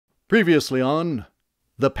Previously on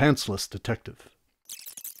The Pantsless Detective.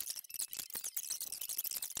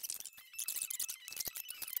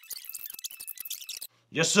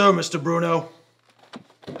 Yes, sir, Mr. Bruno.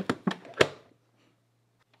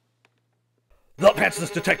 The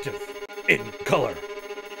Pantsless Detective, in color,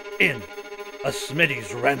 in A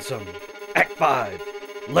Smitty's Ransom, Act 5,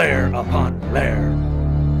 Lair upon Lair.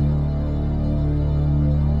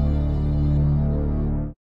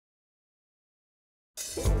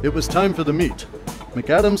 It was time for the meet.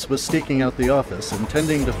 McAdams was staking out the office,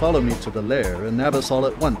 intending to follow me to the lair and nab us all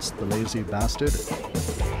at once, the lazy bastard.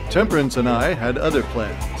 Temperance and I had other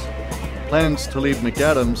plans. Plans to leave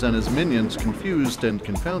McAdams and his minions confused and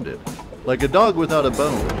confounded. Like a dog without a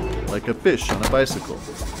bone, like a fish on a bicycle,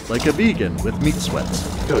 like a vegan with meat sweats.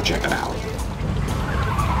 Go check it out.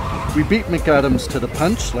 We beat McAdams to the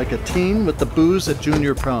punch like a teen with the booze at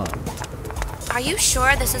junior prom. Are you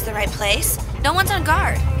sure this is the right place? No one's on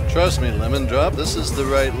guard. Trust me, Lemon Drop, this is the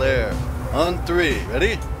right lair. On 3,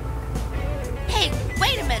 ready? Hey,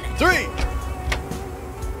 wait a minute. 3!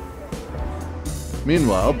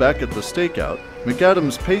 Meanwhile, back at the stakeout,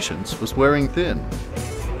 McAdams' patience was wearing thin,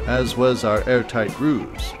 as was our airtight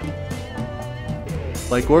ruse.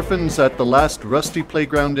 Like orphans at the last rusty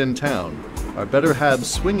playground in town, our better halves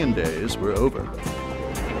swinging days were over.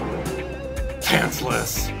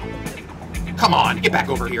 Pantsless! Come on, get back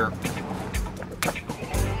over here.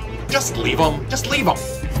 Just leave him. Just leave him.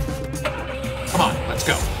 Come on, let's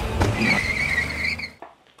go.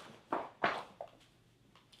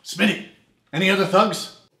 Smitty, any other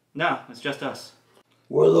thugs? No, it's just us.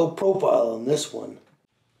 We're low profile on this one.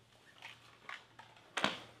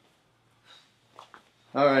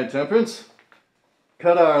 All right, Temperance.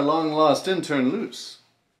 Cut our long-lost intern loose.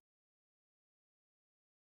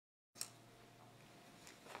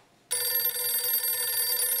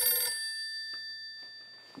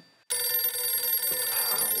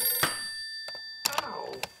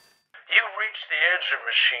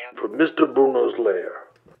 From Mr. Bruno's lair.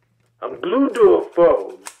 I'm glued to a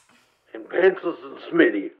phone, and Pantsless and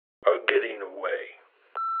Smitty are getting away.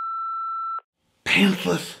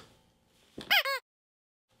 Pantsless?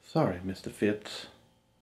 Sorry, Mr. Fitz.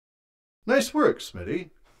 Nice work,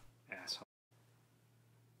 Smitty. Asshole.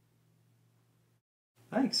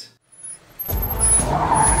 Thanks.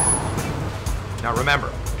 Now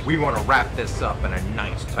remember, we want to wrap this up in a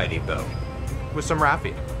nice tidy bow. With some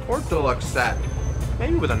raffia, or deluxe satin.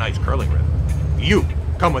 Maybe with a nice curling ribbon. You,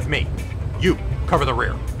 come with me. You, cover the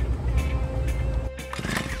rear.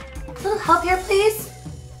 A little help here, please?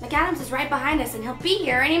 McAdams is right behind us and he'll be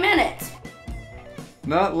here any minute.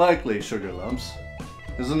 Not likely, Sugar Lumps.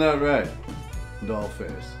 Isn't that right, Dollface?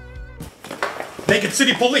 Naked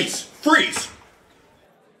City Police, freeze!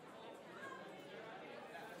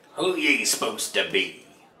 Who ye supposed to be?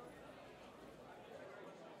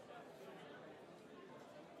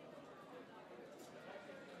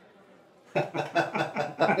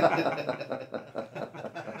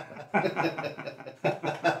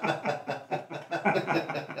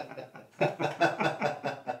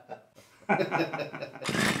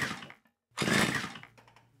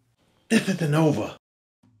 This isn't over.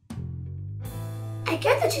 I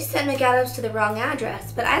get that you sent McAdams to the wrong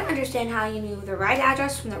address, but I don't understand how you knew the right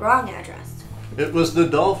address from the wrong address. It was the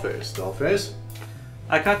Dollface.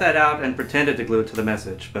 I cut that out and pretended to glue it to the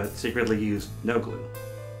message, but secretly used no glue.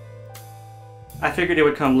 I figured it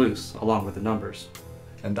would come loose, along with the numbers.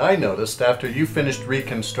 And I noticed after you finished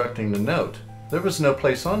reconstructing the note, there was no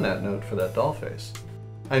place on that note for that Dollface.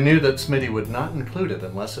 I knew that Smitty would not include it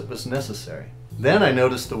unless it was necessary. Then I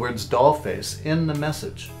noticed the words Dollface in the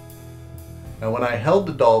message. And when I held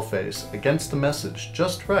the Dollface against the message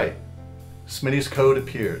just right, Smitty's code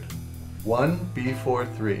appeared.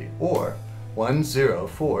 1B43 or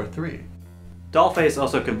 1043. Dollface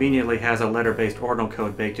also conveniently has a letter-based ordinal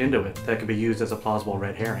code baked into it that could be used as a plausible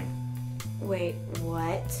red herring. Wait,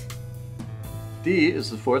 what? D is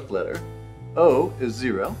the fourth letter, O is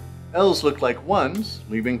 0, L's look like 1s,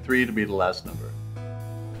 leaving 3 to be the last number.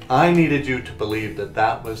 I needed you to believe that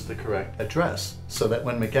that was the correct address, so that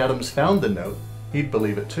when McAdams found the note, he'd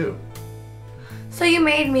believe it too. So you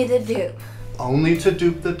made me the dupe. Only to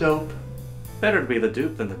dupe the dope. Better to be the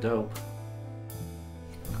dupe than the dope.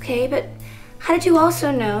 Okay, but how did you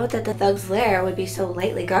also know that the thug's lair would be so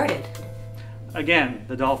lightly guarded? Again,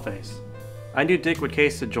 the Dollface. I knew Dick would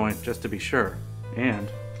case the joint just to be sure, and...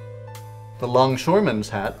 The longshoreman's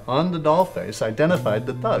hat on the Dollface identified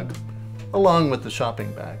the thug, along with the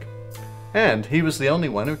shopping bag. And he was the only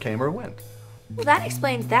one who came or went. Well, that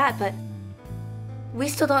explains that, but we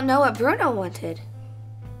still don't know what Bruno wanted.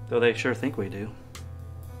 Though they sure think we do.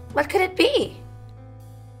 What could it be?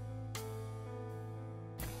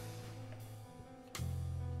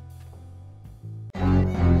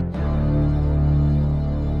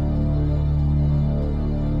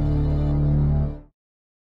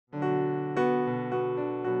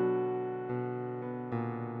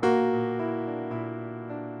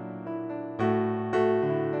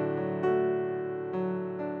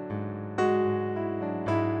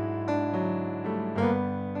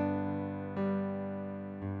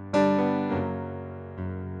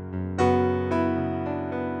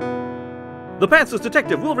 The Pantsless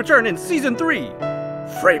Detective will return in Season 3.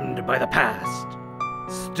 Framed by the past.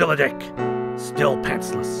 Still a dick. Still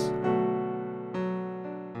pantsless.